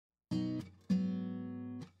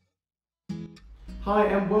Hi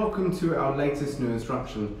and welcome to our latest new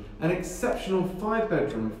instruction, an exceptional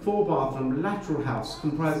 5-bedroom, 4-bathroom lateral house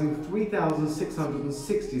comprising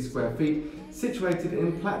 3,660 square feet situated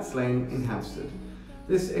in Platts Lane in Hampstead.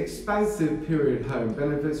 This expansive period home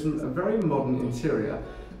benefits from a very modern interior,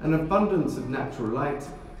 an abundance of natural light,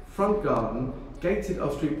 front garden, gated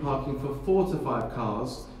off-street parking for 4 to 5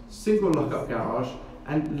 cars, single lock-up garage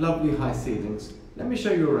and lovely high ceilings. Let me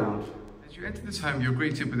show you around. As you enter this home, you're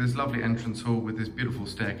greeted with this lovely entrance hall with this beautiful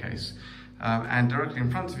staircase. And directly in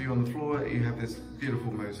front of you on the floor, you have this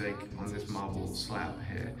beautiful mosaic on this marble slab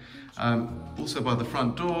here. Also by the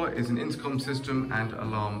front door is an intercom system and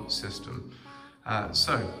alarm system.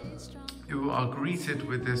 So you are greeted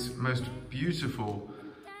with this most beautiful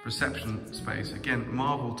reception space. Again,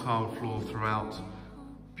 marble tiled floor throughout,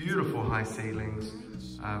 beautiful high ceilings.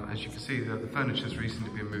 As you can see, the furniture has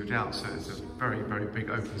recently been moved out, so it's a very, very big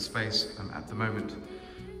open space at the moment.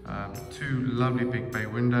 2 lovely big bay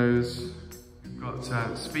windows. We've got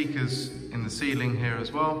speakers in the ceiling here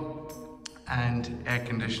as well, and air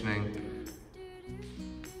conditioning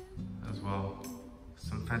as well.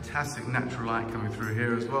 Some fantastic natural light coming through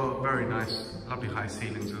here as well. Very nice, lovely high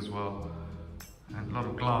ceilings as well, and a lot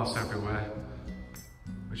of glass everywhere,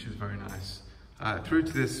 which is very nice. Through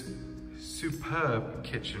to this superb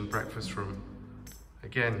kitchen breakfast room.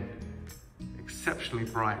 Again, exceptionally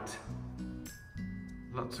bright.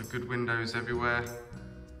 Lots of good windows everywhere.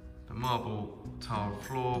 The marble tiled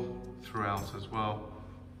floor throughout as well.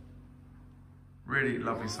 Really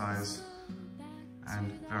lovely size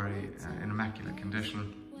and very in immaculate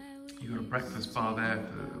condition. You've got a breakfast bar there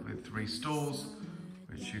with 3 stools,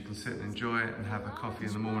 which you can sit and enjoy and have a coffee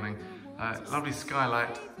in the morning. Lovely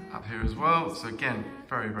skylight up here as well. So again,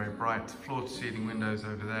 very, very bright. Floor to ceiling windows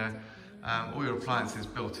over there. All your appliances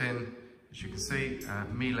built in, as you can see.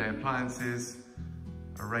 Miele appliances,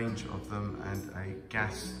 a range of them, and a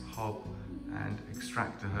gas hob and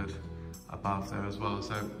extractor hood above there as well.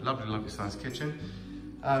 So lovely, lovely sized kitchen.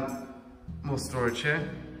 More storage here.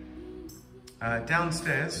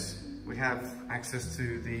 Downstairs, we have access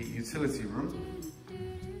to the utility room.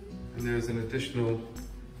 And there's an additional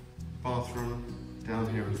bathroom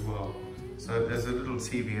down here as well. So there's a little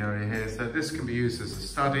TV area here. So this can be used as a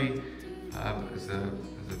study, as a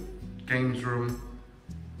games room.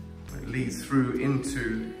 It leads through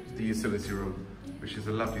into the utility room, which is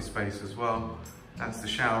a lovely space as well. That's the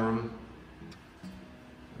shower room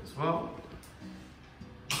as well.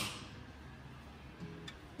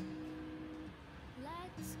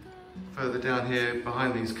 Further down here,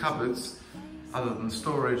 behind these cupboards, other than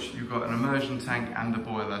storage, you've got an immersion tank and a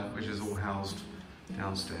boiler, which is all housed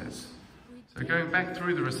downstairs. So going back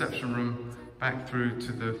through the reception room, back through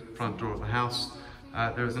to the front door of the house,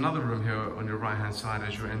 there is another room here on your right hand side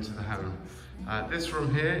as you enter the home. This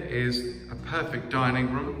room here is a perfect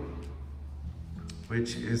dining room,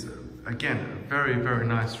 which is again a very, very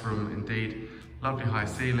nice room indeed. Lovely high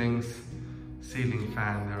ceilings, ceiling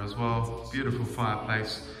fan there as well, beautiful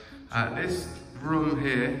fireplace. This room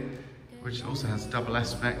here, which also has double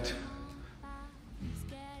aspect.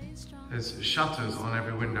 There's shutters on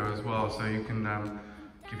every window as well, so you can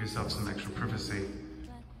give yourself some extra privacy.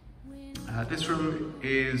 This room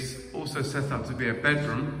is also set up to be a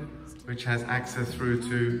bedroom, which has access through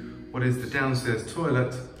to what is the downstairs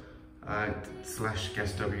toilet slash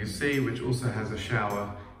guest WC, which also has a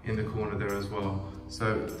shower in the corner there as well.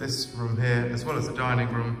 So this room here, as well as the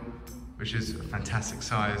dining room, which is a fantastic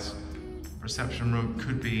size, reception room,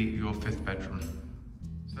 could be your 5th bedroom.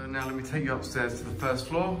 So now let me take you upstairs to the 1st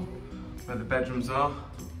floor where the bedrooms are,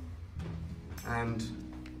 and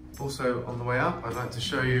also on the way up I'd like to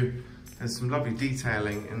show you there's some lovely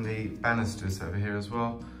detailing in the banisters over here as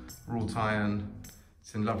well. Wrought iron,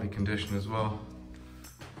 it's in lovely condition as well.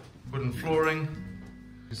 Wooden flooring.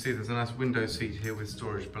 You see there's a nice window seat here with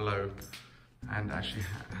storage below, and actually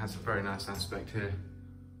has a very nice aspect here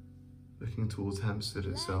looking towards Hampstead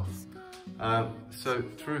itself. So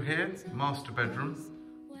through here, master bedroom,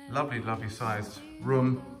 lovely, lovely sized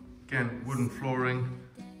room. Again, wooden flooring.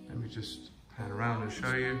 Let me just pan around and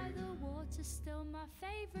show you.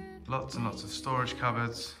 Lots and lots of storage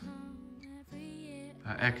cupboards.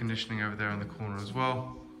 Air conditioning over there in the corner as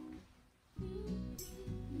well.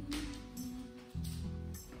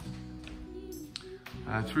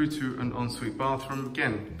 Through to an ensuite bathroom.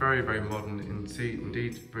 Again, very, very modern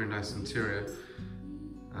indeed, very nice interior.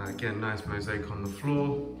 Again, nice mosaic on the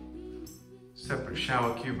floor. Separate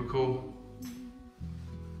shower cubicle.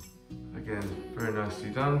 Again, very nicely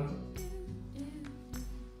done.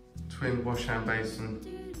 Twin wash hand basin.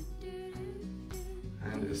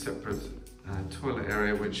 And a separate toilet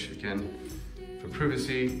area, which again, for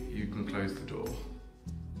privacy, you can close the door.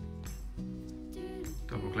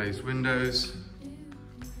 Double glazed windows.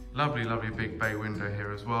 Lovely, lovely big bay window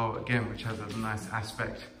here as well, again, which has a nice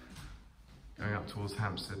aspect going up towards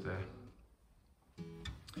Hampstead there.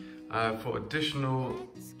 For additional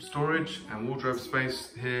storage and wardrobe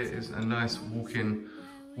space, here is a nice walk-in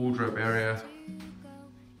wardrobe area.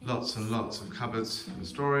 Lots and lots of cupboards and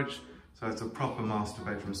storage. So it's a proper master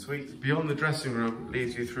bedroom suite. Beyond the dressing room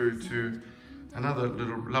leads you through to another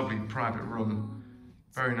little lovely private room.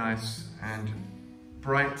 Very nice and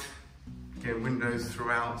bright. Again, windows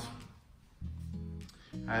throughout.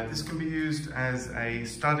 This can be used as a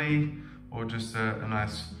study or just a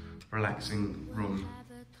nice relaxing room.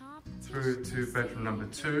 Through to bedroom number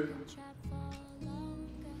 2.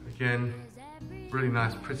 Again, really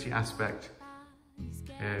nice, pretty aspect.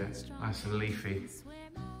 Here, nice and leafy.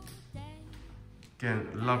 Again,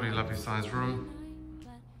 lovely, lovely sized room.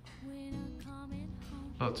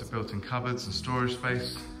 Lots of built-in cupboards and storage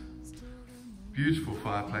space. Beautiful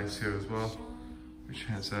fireplace here as well, which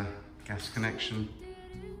has a gas connection.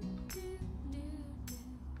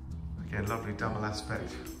 Again, lovely double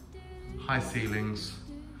aspect. High ceilings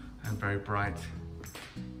and very bright.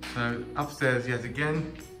 So upstairs yet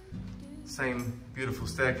again, same beautiful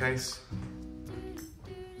staircase.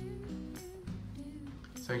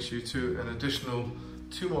 Takes you to an additional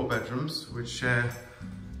 2 more bedrooms which share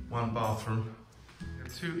 1 bathroom.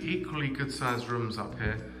 2 equally good sized rooms up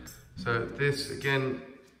here. So this again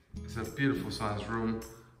is a beautiful sized room.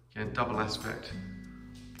 Again, double aspect.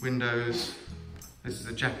 Windows. This is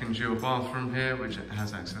a Jack and Jill bathroom here, which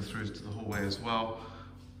has access through to the hallway as well.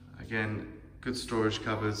 Again, good storage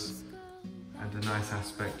cupboards and a nice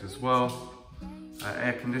aspect as well.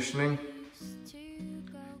 Air conditioning.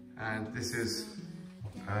 And this is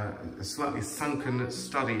a slightly sunken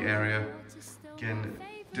study area. Again,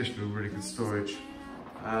 additional really good storage.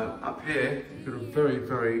 Up here, you've got a very,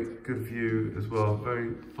 very good view as well.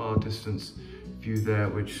 Very far distance view there,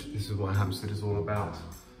 which this is what Hampstead is all about.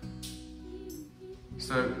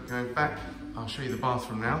 So going back, I'll show you the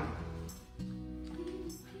bathroom now.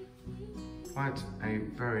 Quite a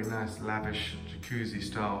very nice, lavish jacuzzi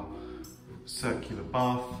style circular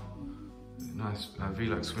bath. Nice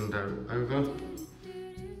Velux window over.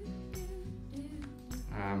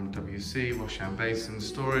 WC, wash hand basin,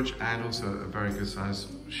 storage, and also a very good sized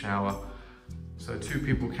shower. So 2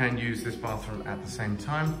 people can use this bathroom at the same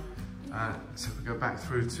time. So if we go back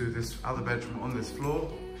through to this other bedroom on this floor,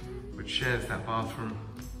 which shares that bathroom.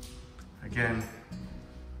 Again,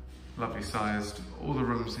 lovely sized. All the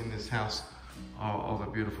rooms in this house are of a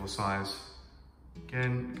beautiful size.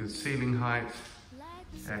 Again, good ceiling height,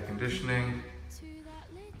 air conditioning.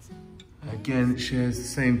 Again, it shares the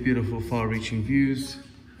same beautiful far-reaching views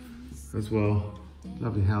as well.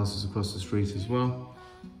 Lovely houses across the street as well.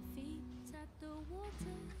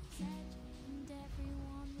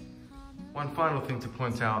 One final thing to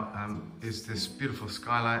point out is this beautiful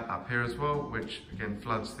skylight up here as well, which again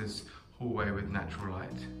floods this hallway with natural light.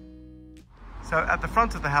 So at the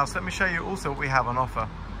front of the house, let me show you also what we have on offer.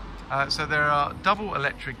 So there are double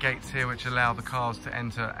electric gates here which allow the cars to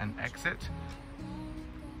enter and exit.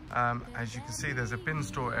 As you can see, there's a bin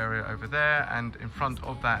store area over there, and in front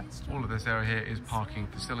of that, all of this area here is parking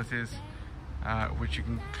facilities, which you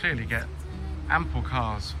can clearly get ample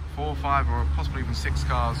cars, 4, 5 or possibly even 6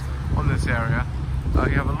 cars on this area.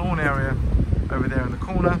 You have a lawn area over there in the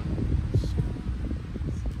corner,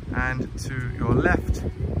 and to your left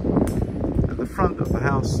at the front of the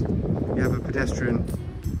house you have a pedestrian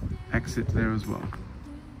exit there as well.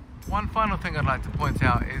 One final thing I'd like to point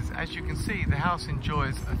out is, as you can see, the house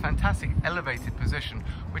enjoys a fantastic elevated position,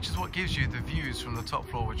 which is what gives you the views from the top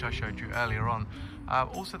floor, which I showed you earlier on.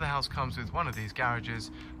 Also, the house comes with one of these garages,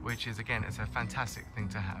 which is, again, it's a fantastic thing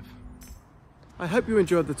to have. I hope you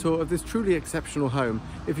enjoyed the tour of this truly exceptional home.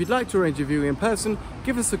 If you'd like to arrange a viewing in person,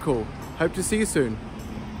 give us a call. Hope to see you soon.